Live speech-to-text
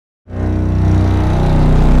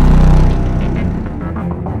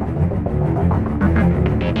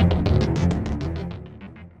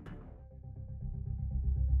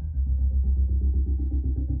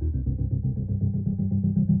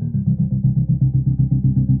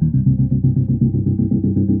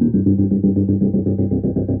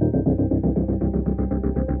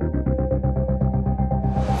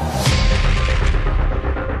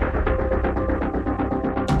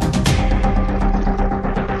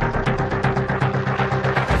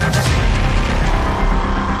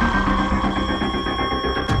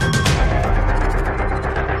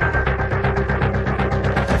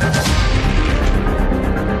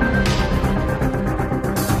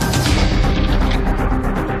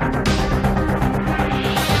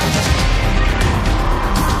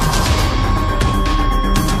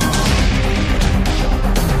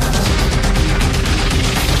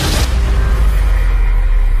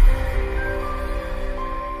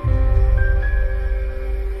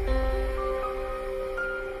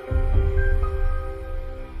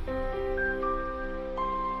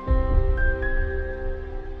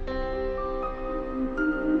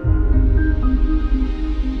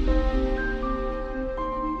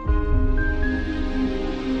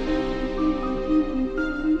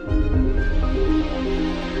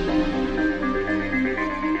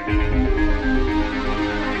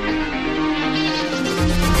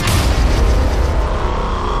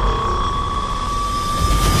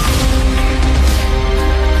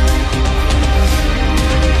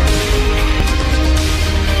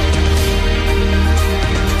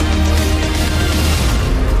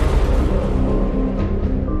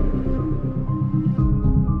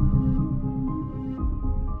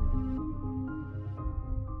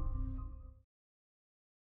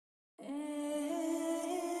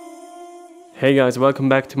Hey guys, welcome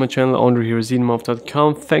back to my channel, Andre here,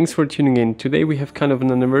 xenomorph.com. Thanks for tuning in. Today we have kind of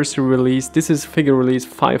an anniversary release. This is figure release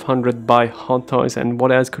 500 by Hot Toys, and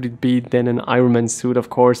what else could it be than an Iron Man suit,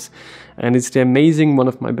 of course. And it's the amazing, one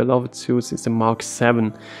of my beloved suits, it's the Mark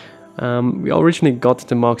VII. We originally got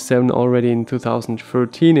the Mark VII already in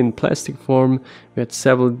 2013 in plastic form. We had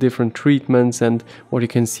several different treatments, and what you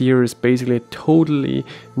can see here is basically a totally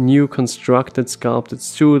new constructed, sculpted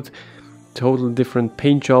suit. Total different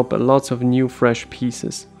paint job, lots of new fresh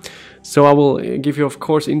pieces. So I will give you of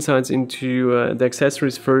course insights into the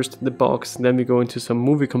accessories first, the box, then we go into some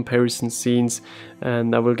movie comparison scenes,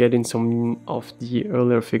 and I will get in some of the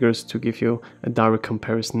earlier figures to give you a direct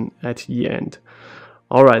comparison at the end.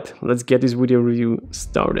 Alright, let's get this video review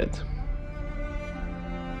started.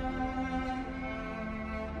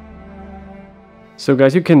 So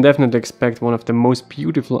guys, you can definitely expect one of the most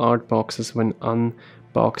beautiful art boxes when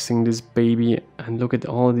unboxing this baby, and look at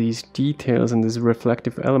all these details and these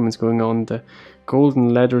reflective elements going on. The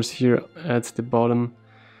golden letters here at the bottom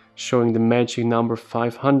showing the magic number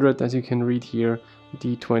 500, as you can read here,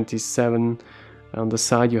 D27. On the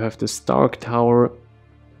side you have the Stark Tower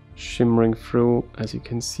shimmering through, as you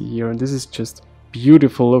can see here. This is just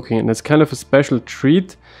beautiful looking, and it's kind of a special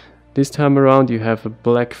treat. This time around you have a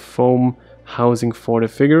black foam housing for the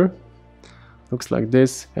figure. Looks like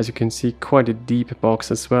this. As you can see, quite a deep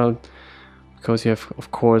box as well, because you have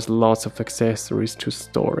of course lots of accessories to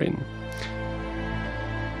store in.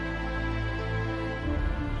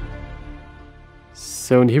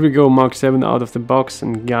 So, and here we go, Mark VII out of the box,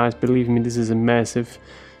 and guys, believe me, this is a massive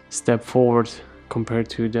step forward compared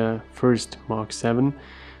to the first Mark VII.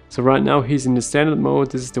 So right now he's in the standard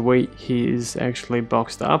mode. This is the way he is actually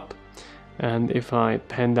boxed up. And if I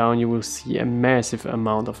pan down, you will see a massive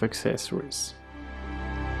amount of accessories.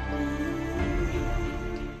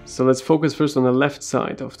 So let's focus first on the left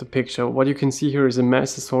side of the picture. What you can see here is a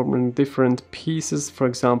mass assortment of different pieces, for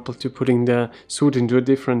example, to putting the suit into a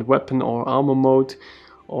different weapon or armor mode,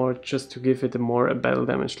 or just to give it a more battle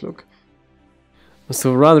damage look.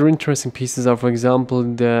 So rather interesting pieces are, for example,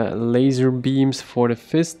 the laser beams for the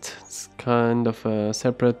fist. It's kind of a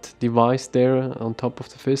separate device there on top of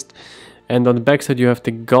the fist. And on the back side you have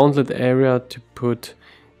the gauntlet area to put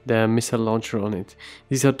the missile launcher on it.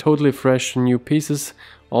 These are totally fresh new pieces,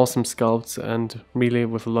 awesome sculpts, and really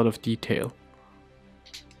with a lot of detail.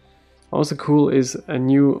 Also cool is a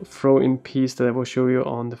new throw-in piece that I will show you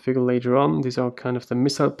on the figure later on. These are kind of the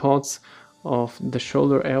missile pods of the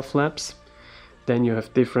shoulder air flaps. Then you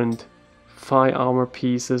have different thigh armor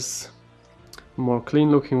pieces, more clean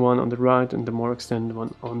looking one on the right and the more extended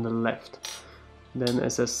one on the left. Then,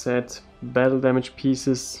 as I said, battle damage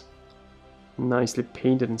pieces, nicely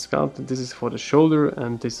painted and sculpted. This is for the shoulder,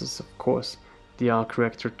 and this is of course the arc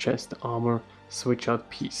reactor chest armor switch out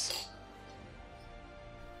piece.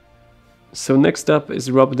 So next up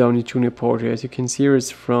is Robert Downey Jr. portrait. As you can see here,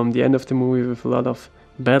 it's from the end of the movie with a lot of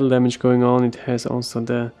battle damage going on. It has also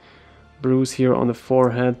the bruise here on the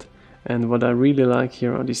forehead, and what I really like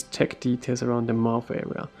here are these tech details around the mouth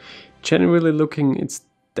area. Generally looking, it's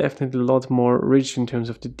definitely a lot more rich in terms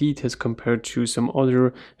of the details compared to some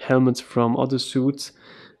other helmets from other suits.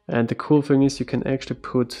 And the cool thing is you can actually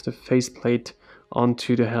put the faceplate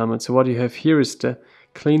onto the helmet. So what you have here is the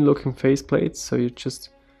clean looking faceplate, so you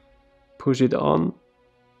just push it on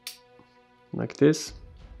like this,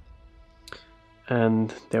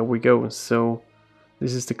 and there we go. So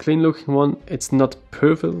this is the clean looking one. It's not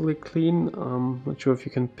perfectly clean, I'm not sure if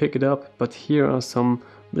you can pick it up, but here are some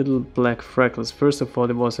little black freckles. First of all,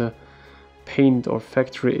 there was a paint or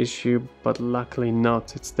factory issue, but luckily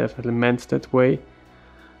not. It's definitely meant that way,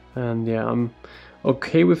 and yeah, I'm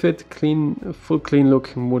okay with it. Clean, full clean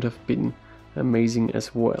looking would have been amazing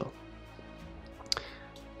as well.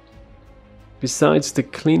 Besides the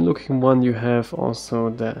clean looking one, you have also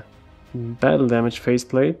the battle damage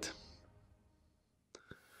faceplate.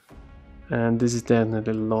 And this is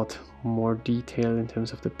definitely a lot more detailed in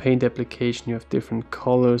terms of the paint application. You have different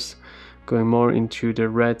colors going more into the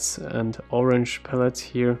reds and orange palettes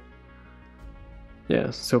here.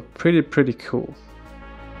 Yeah, so pretty cool.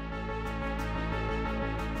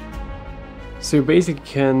 So you basically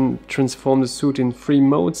can transform the suit in 3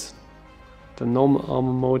 modes: the normal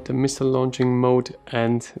armor mode, the missile launching mode,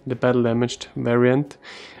 and the battle damaged variant.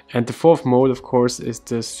 And the 4th mode, of course, is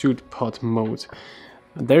the suit pod mode.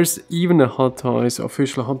 There's even a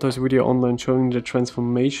official Hot Toys video online showing the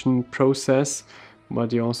transformation process,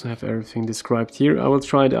 but you also have everything described here. I will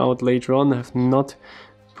try it out later on. I have not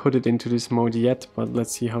put it into this mode yet, but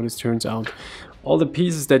let's see how this turns out. All the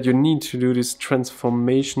pieces that you need to do this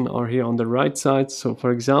transformation are here on the right side. So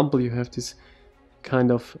for example, you have this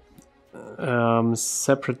kind of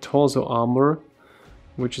separate torso armor,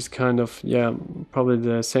 which is kind of, yeah, probably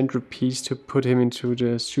the centerpiece to put him into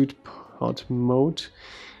the suit pod mode.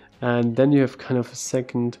 And then you have kind of a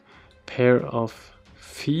second pair of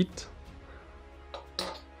feet.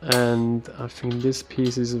 And I think this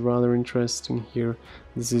piece is rather interesting here.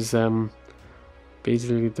 This is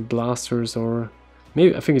basically the blasters, or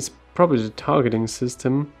maybe I think it's probably the targeting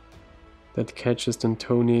system that catches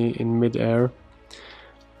Tony in mid-air.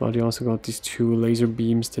 But you also got these two laser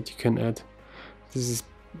beams that you can add. This is,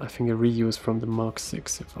 I think, a reuse from the Mark VI,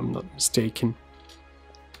 if I'm not mistaken.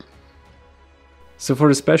 So for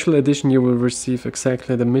the special edition you will receive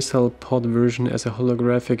exactly the missile pod version as a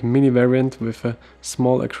holographic mini variant with a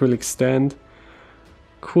small acrylic stand,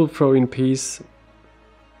 cool throw-in piece,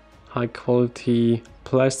 high quality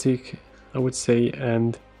plastic I would say,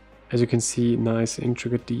 and as you can see, nice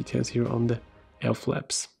intricate details here on the air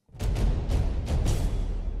flaps.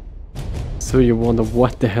 So you wonder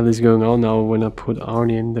what the hell is going on now when I put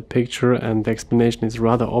Arnie in the picture, and the explanation is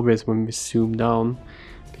rather obvious when we zoom down,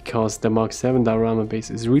 because the Mark VII diorama base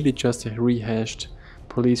is really just a rehashed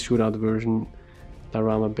police shootout version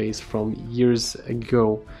diorama base from years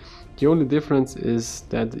ago. The only difference is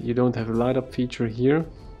that you don't have a light up feature here,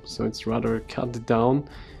 so it's rather cut down,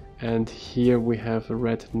 and here we have a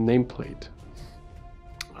red nameplate.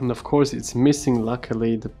 And of course it's missing,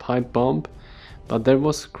 luckily, the pipe bomb, but there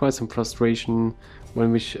was quite some frustration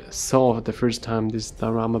when we saw the first time this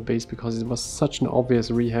diorama base, because it was such an obvious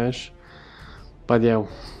rehash. But yeah,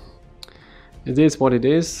 it is what it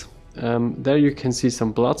is. There you can see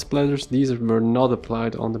some blood splatters. These were not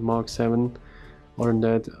applied on the Mark VII. Other than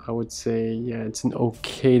that, I would say, yeah, it's an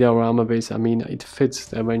okay diorama base. I mean, it fits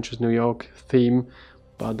the Avengers New York theme,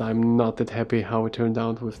 but I'm not that happy how it turned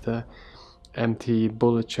out with the empty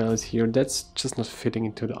bullet shells here. That's just not fitting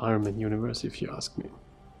into the Iron Man universe, if you ask me.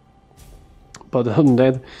 But other than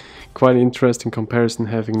that, quite an interesting comparison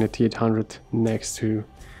having the T800 next to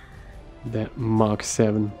the Mark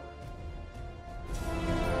VII.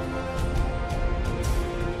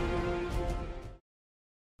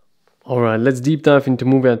 Alright, let's deep dive into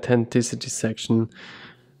movie authenticity section.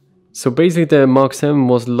 So basically the Mark VII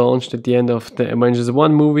was launched at the end of the Avengers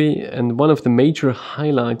 1 movie, and one of the major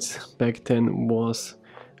highlights back then was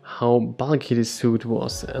how bulky this suit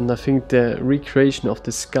was, and I think the recreation of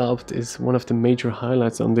the sculpt is one of the major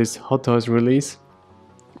highlights on this Hot Toys release.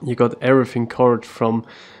 You got everything covered, from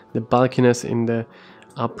the bulkiness in the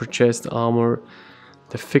upper chest armor,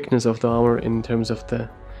 the thickness of the armor in terms of the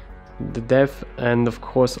depth, and of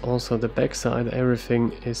course also the backside.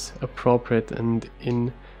 Everything is appropriate and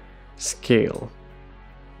in scale.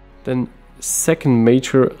 Then second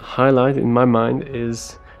major highlight in my mind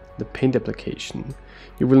is the paint application.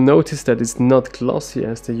 You will notice that it's not glossy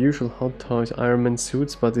as the usual Hot Toys Iron Man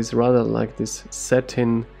suits, but it's rather like this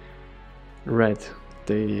satin red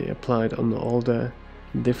they applied on all the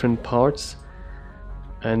different parts,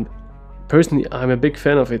 and personally I'm a big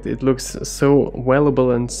fan of it. It looks so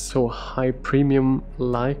valuable and so high premium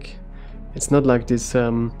like. It's not like this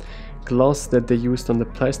gloss that they used on the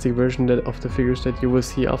plastic version of the figures that you will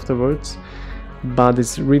see afterwards, but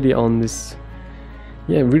it's really on this,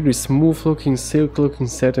 yeah, really smooth looking, silk looking,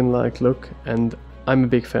 satin like look, and I'm a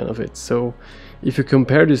big fan of it. So if you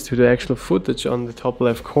compare this to the actual footage on the top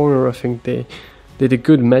left corner, I think they did a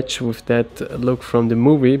good match with that look from the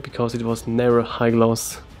movie, because it was never high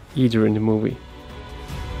gloss either in the movie.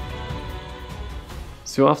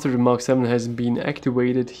 So after the Mark VII has been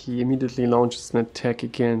activated, he immediately launches an attack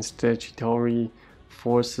against the Chitauri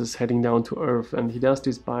forces heading down to Earth, and he does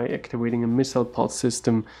this by activating a missile pod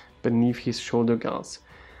system beneath his shoulder guards.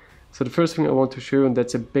 So the first thing I want to show you, and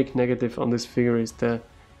that's a big negative on this figure, is the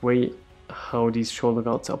way how these shoulder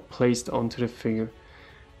guards are placed onto the figure.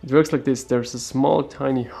 It works like this: there's a small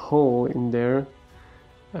tiny hole in there,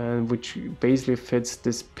 which basically fits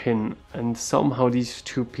this pin, and somehow these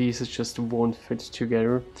two pieces just won't fit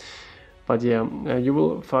together. But yeah, you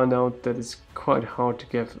will find out that it's quite hard to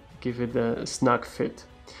give it a snug fit.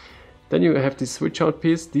 Then you have this switch out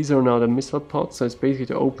piece. These are now the missile pods, so it's basically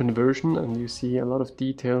the open version, and you see a lot of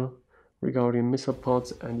detail regarding missile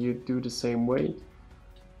pods, and you do the same way.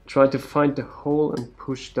 Try to find the hole and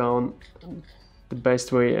push down the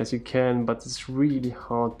best way as you can, but it's really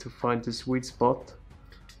hard to find the sweet spot.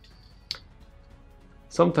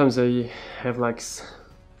 Sometimes I have like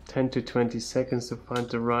 10 to 20 seconds to find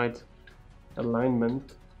the right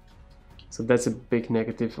alignment. So that's a big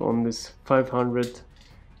negative on this $500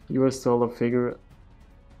 US figure.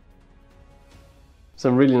 So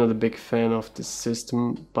I'm really not a big fan of this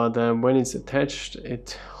system, but when it's attached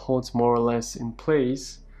it holds more or less in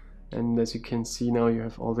place. And as you can see now, you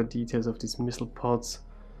have all the details of these missile pods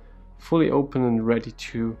fully open and ready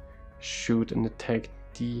to shoot and attack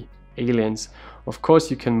the aliens. Of course,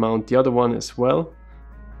 you can mount the other one as well.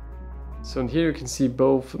 So in here you can see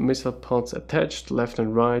both missile pods attached, left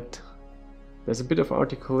and right. There's a bit of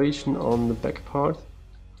articulation on the back part,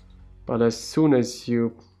 but as soon as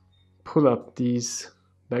you pull up these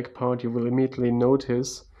back part, you will immediately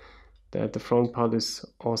notice that the front part is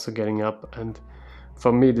also getting up, and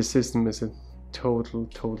for me the system is a total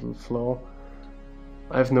flaw.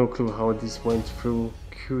 I have no clue how this went through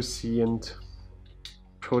QC and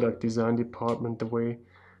product design department the way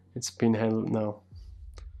it's been handled now.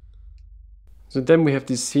 So then we have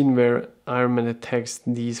this scene where Iron Man attacks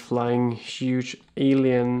these flying huge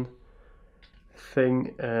alien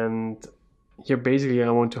thing, and here basically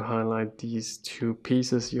I want to highlight these two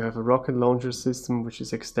pieces. You have a rocket launcher system which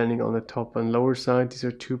is extending on the top and lower side. These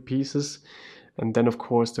are two pieces, and then of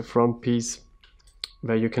course the front piece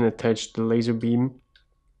where you can attach the laser beam.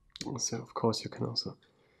 So of course you can also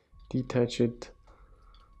detach it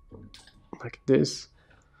like this.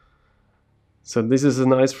 So this is a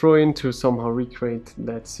nice throw-in to somehow recreate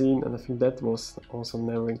that scene, and I think that was also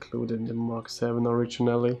never included in the Mark VII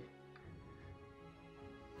originally.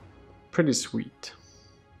 Pretty sweet.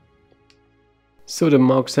 So the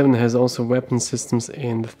Mark VII has also weapon systems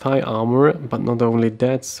in the thigh armor, but not only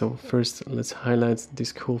that. So first let's highlight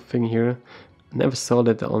this cool thing here. I never saw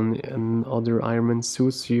that on other Iron Man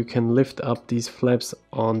suits. So you can lift up these flaps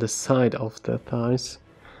on the side of the thighs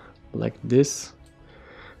like this,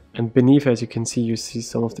 and beneath, as you can see, you see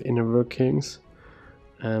some of the inner workings,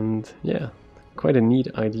 and yeah, quite a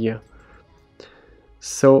neat idea.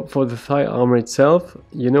 So for the thigh armor itself,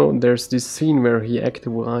 you know, there's this scene where he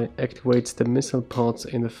activates the missile pods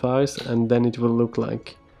in the thighs, and then it will look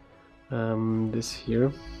like this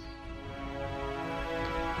here.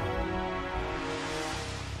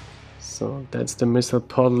 So that's the missile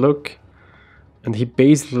pod look, and he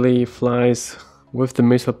basically flies with the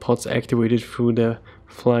missile pods activated through the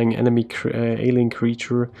flying enemy alien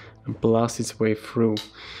creature and blasts its way through.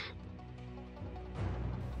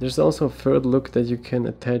 There's also a third look that you can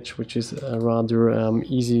attach, which is a rather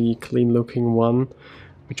easy, clean looking one,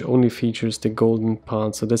 which only features the golden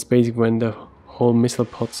part. So that's basically when the whole missile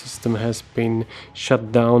pod system has been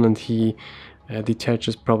shut down and he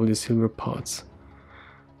detaches probably the silver parts.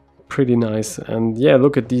 Pretty nice. And yeah,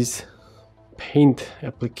 look at these paint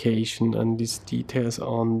application and these details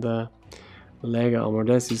on the leg armor.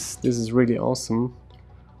 This is really awesome.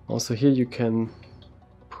 Also here you can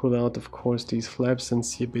pull out, of course, these flaps and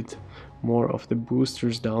see a bit more of the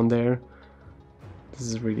boosters down there. This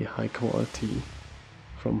is really high quality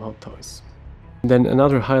from Hot Toys. Then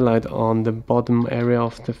another highlight on the bottom area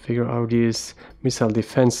of the figure are these missile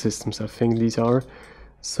defense systems. I think these are.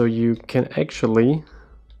 So you can actually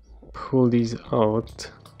pull these out,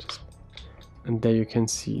 and there you can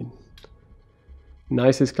see,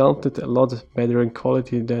 nicely sculpted, a lot better in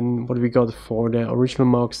quality than what we got for the original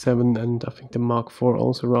Mark VII, and I think the Mark IV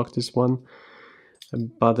also rocked this one.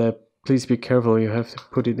 But please be careful, you have to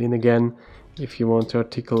put it in again if you want to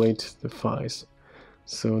articulate the thighs.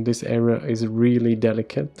 So this area is really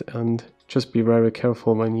delicate, and just be very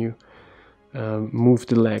careful when you move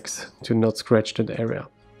the legs to not scratch that area.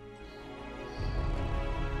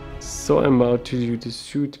 So I'm about to do the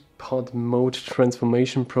suit pod mode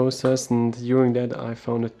transformation process, and during that I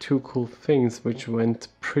found two cool things which went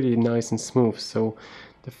pretty nice and smooth. So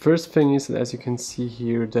the first thing is that, as you can see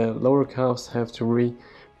here, the lower calves have to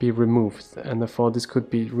be removed, and I thought this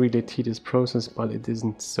could be really tedious process, but it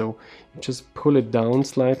isn't. So you just pull it down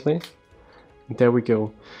slightly, and there we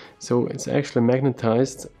go. So it's actually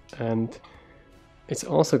magnetized, and it's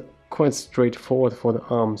also quite straightforward for the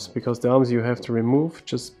arms, because the arms you have to remove.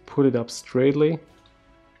 Just put it up straightly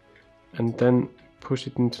and then push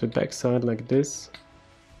it into the back side like this,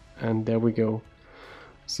 and there we go.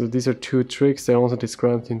 So these are two tricks. They're also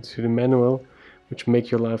described into the manual, which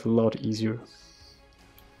make your life a lot easier.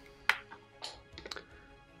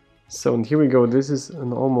 So, and here we go. This is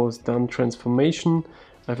an almost done transformation.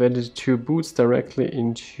 I've added two boots directly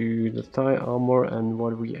into the thigh armor, and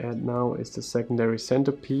what we add now is the secondary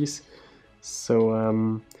centerpiece.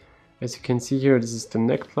 So as you can see here, this is the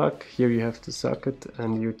neck plug. Here you have the socket,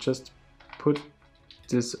 and you just put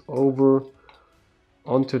this over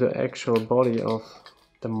onto the actual body of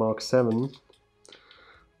the Mark VII,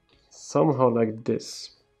 somehow like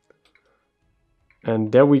this.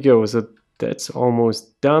 And there we go. So that's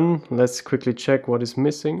almost done. Let's quickly check what is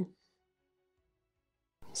missing.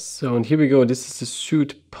 So, and here we go. This is the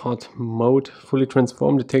suit pod mode, fully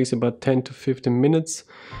transformed. It takes about 10 to 15 minutes.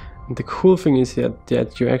 And the cool thing is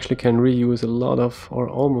that you actually can reuse a lot of, or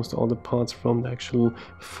almost all the parts from the actual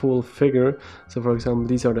full figure. So for example,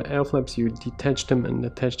 these are the air flaps, you detach them and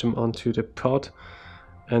attach them onto the pod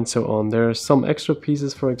and so on. There are some extra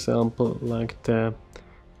pieces, for example, like the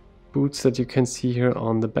boots that you can see here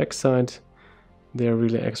on the back side. They're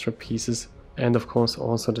really extra pieces, and of course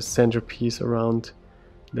also the centerpiece around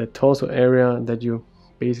the torso area that you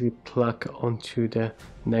basically plug onto the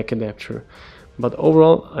neck adapter. But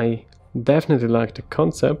overall, I definitely like the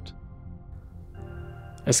concept.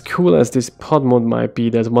 As cool as this pod mode might be,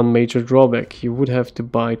 there's one major drawback. You would have to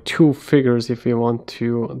buy two figures if you want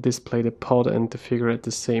to display the pod and the figure at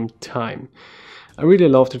the same time. I really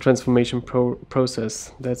love the transformation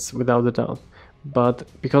process, that's without a doubt. But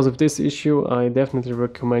because of this issue, I definitely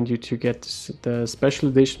recommend you to get the special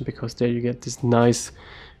edition, because there you get this nice,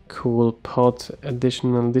 cool pod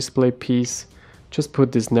additional display piece. Just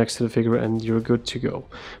put this next to the figure and you're good to go.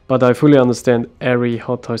 But I fully understand every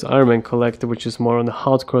Hot Toys Iron Man collector, which is more on the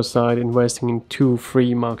hardcore side, investing in 2,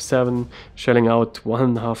 3 Mark VII, shelling out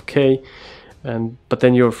 1.5K, but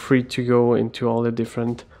then you're free to go into all the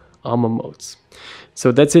different armor modes.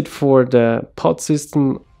 So that's it for the pod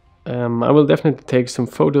system. I will definitely take some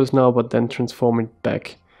photos now, but then transform it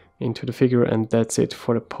back into the figure, and that's it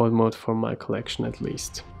for the pod mode for my collection at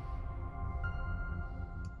least.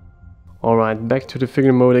 Alright, back to the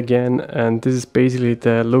figure mode again, and this is basically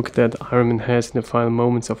the look that Iron Man has in the final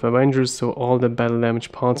moments of Avengers. So all the battle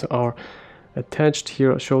damage parts are attached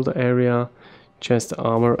here, shoulder area, chest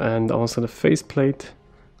armor, and also the faceplate.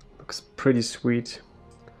 Looks pretty sweet.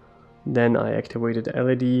 Then I activated the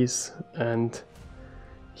LEDs, and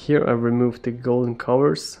here I removed the golden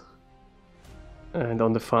covers. And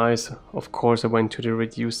on the thighs, of course, I went to the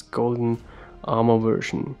reduced golden armor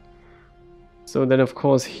version. So then, of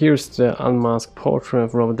course, here's the unmasked portrait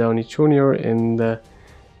of Robert Downey Jr. in the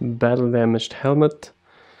battle damaged helmet.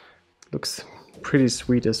 Looks pretty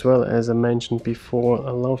sweet as well, as I mentioned before.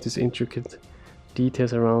 I love these intricate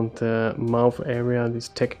details around the mouth area, these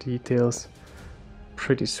tech details.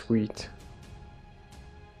 Pretty sweet.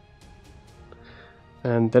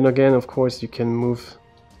 And then again, of course, you can move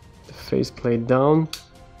the faceplate down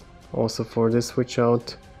also for this switch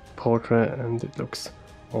out portrait, and it looks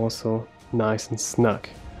also nice and snug.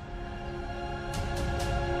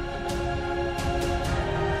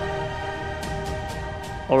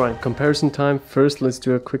 Alright, comparison time. First, let's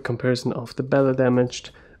do a quick comparison of the battle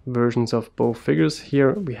damaged versions of both figures.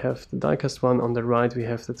 Here we have the diecast one, on the right we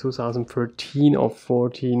have the 2013 or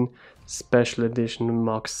 14 special edition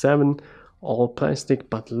Mark VII, all plastic,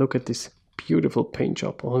 but look at this beautiful paint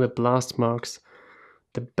job, all the blast marks,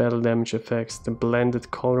 the battle damage effects, the blended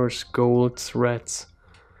colors, golds, reds.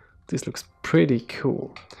 This looks pretty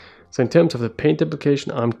cool. So in terms of the paint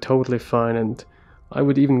application, I'm totally fine, and I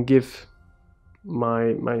would even give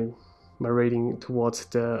my rating towards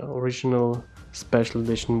the original special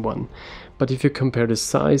edition one. But if you compare the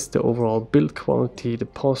size, the overall build quality, the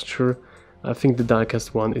posture, I think the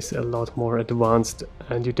diecast one is a lot more advanced,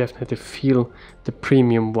 and you definitely feel the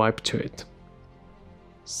premium vibe to it.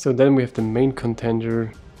 So then we have the main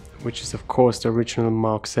contender, which is of course the original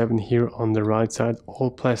Mark VII here on the right side,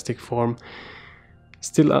 all plastic form.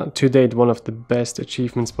 Still to date one of the best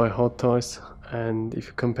achievements by Hot Toys, and if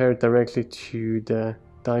you compare it directly to the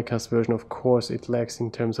diecast version, of course it lacks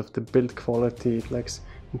in terms of the build quality, it lacks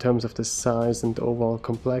in terms of the size and overall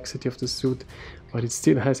complexity of the suit, but it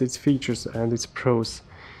still has its features and its pros.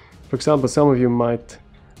 For example, some of you might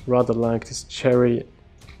rather like this cherry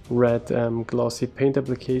red glossy paint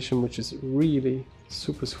application, which is really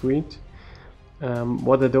super sweet.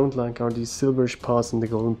 What I don't like are these silverish parts and the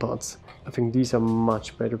golden parts. I think these are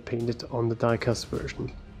much better painted on the diecast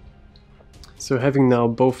version. So having now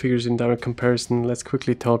both figures in direct comparison, let's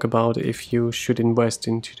quickly talk about if you should invest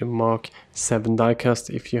into the Mark VII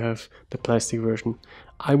diecast if you have the plastic version.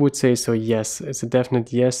 I would say so, yes. It's a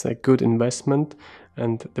definite yes, a good investment,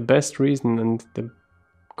 and the best reason and the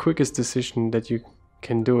quickest decision that you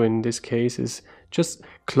can do in this case is just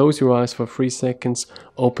close your eyes for 3 seconds,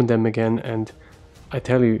 open them again, and I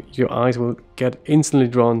tell you, your eyes will get instantly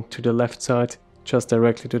drawn to the left side, just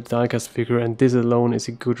directly to the diecast figure, and this alone is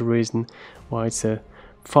a good reason why it's a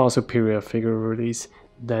far superior figure release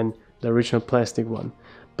than the original plastic one.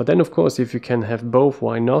 But then of course, if you can have both,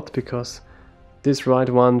 why not? Because this right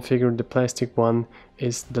one figure, the plastic one,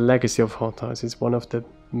 is the legacy of Hot Toys. It's one of the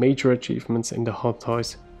major achievements in the Hot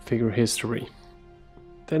Toys figure history.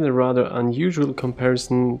 Then a rather unusual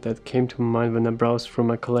comparison that came to mind when I browsed through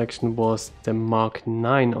my collection was the Mark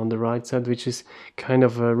IX on the right side, which is kind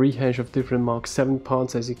of a rehash of different Mark VII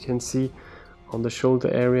parts, as you can see on the shoulder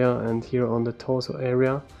area and here on the torso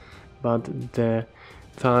area. but the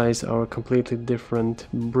thighs are a completely different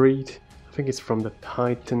breed. I think it's from the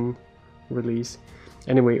Titan release.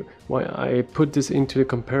 Anyway, why I put this into the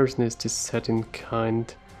comparison is this satin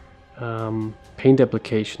kind paint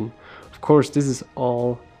application. Of course, this is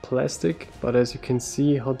all plastic, but as you can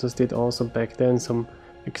see, Hotos did also back then some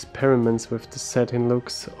experiments with the satin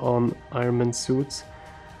looks on Iron Man suits.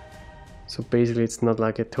 So basically it's not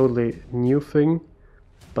like a totally new thing,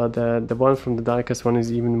 but the one from the diecast one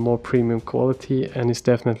is even more premium quality and is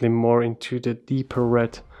definitely more into the deeper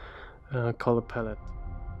red color palette.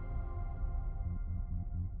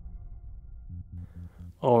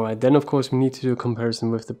 Alright, then of course we need to do a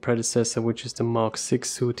comparison with the predecessor, which is the Mark VI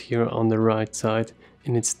suit here on the right side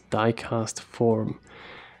in its diecast form.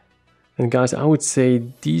 And guys, I would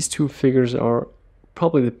say these two figures are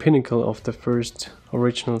probably the pinnacle of the first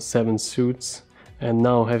original 7 suits, and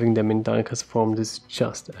now having them in diecast form, this is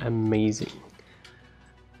just amazing.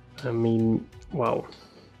 I mean, wow.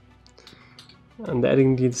 And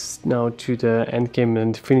adding this now to the Endgame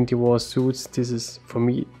and Infinity War suits, this is for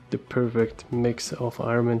me the perfect mix of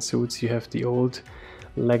Iron Man suits. You have the old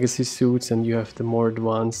legacy suits and you have the more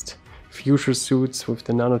advanced future suits with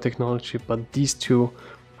the nanotechnology, but these two,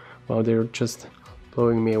 wow, they're just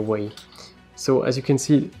blowing me away. So as you can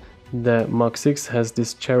see, the Mark VI has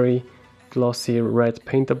this cherry glossy red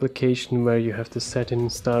paint application where you have the satin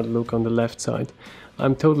style look on the left side.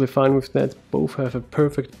 I'm totally fine with that. Both have a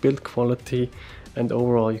perfect build quality, and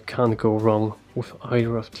overall you can't go wrong with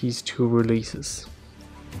either of these two releases.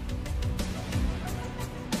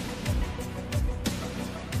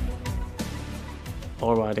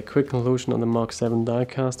 Alright, a quick conclusion on the Mark VII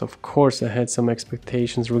diecast. Of course I had some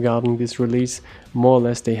expectations regarding this release, more or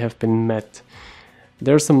less they have been met.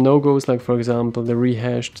 There are some no-goes, like for example the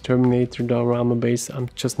rehashed Terminator diorama base. I'm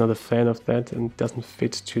just not a fan of that and it doesn't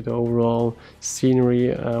fit to the overall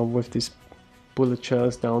scenery with these bullet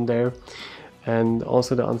shells down there. And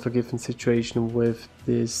also the Unforgiven situation with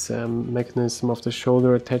this mechanism of the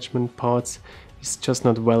shoulder attachment parts is just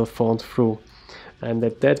not well thought through. And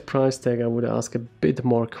at that price tag I would ask a bit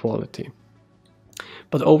more quality.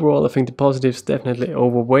 But overall I think the positives definitely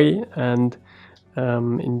overweigh, and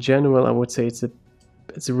in general I would say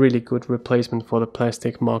it's a really good replacement for the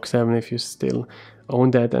plastic Mark VII if you still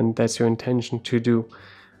own that and that's your intention to do.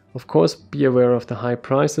 Of course, be aware of the high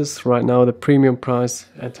prices. Right now the premium price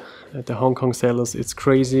at the Hong Kong sellers, it's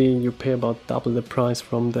crazy. You pay about double the price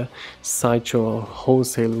from the sideshow or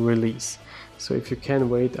wholesale release. So if you can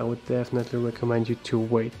wait, I would definitely recommend you to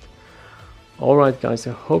wait. Alright guys,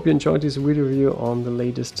 I hope you enjoyed this video review on the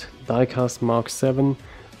latest diecast Mark VII,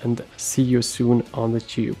 and see you soon on the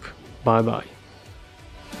tube. Bye bye.